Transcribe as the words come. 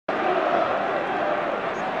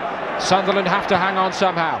Sunderland have to hang on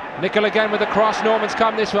somehow. Nickel again with the cross. Norman's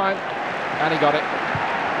come this one, and he got it.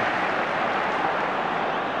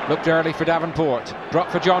 Looked early for Davenport. Drop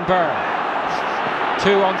for John Byrne.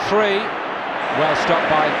 2 on 3. Well stopped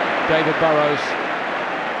by David Burrows.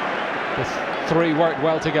 The 3 worked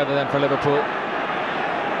well together then for Liverpool.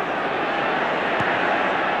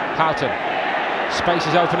 Houghton. Space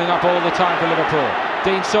is opening up all the time for Liverpool.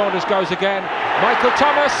 Dean Saunders goes again. Michael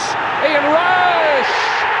Thomas. Ian Rush!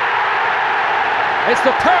 It's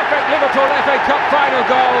the perfect Liverpool FA Cup final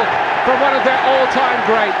goal from one of their all-time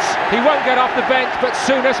greats. He won't get off the bench, but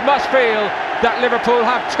Souness must feel that Liverpool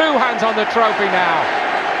have 2 hands on the trophy now.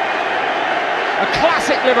 A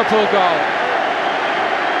classic Liverpool goal.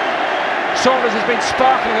 Saunders has been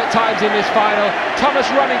sparkling at times in this final. Thomas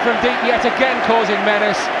running from deep, yet again causing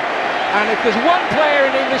menace. And if there's one player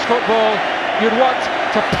in English football you'd want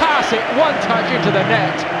to pass it one touch into the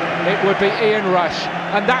net, it would be Ian Rush.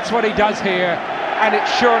 And that's what he does here. And it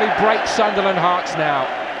surely breaks Sunderland hearts now.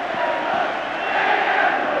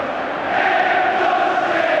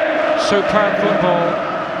 Superb football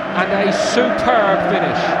and a superb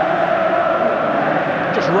finish.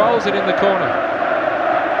 Just rolls it in the corner.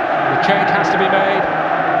 The change has to be made.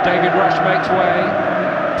 David Rush makes way.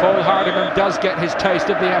 Paul Hardiman does get his taste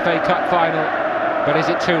of the FA Cup final, but is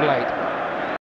it too late?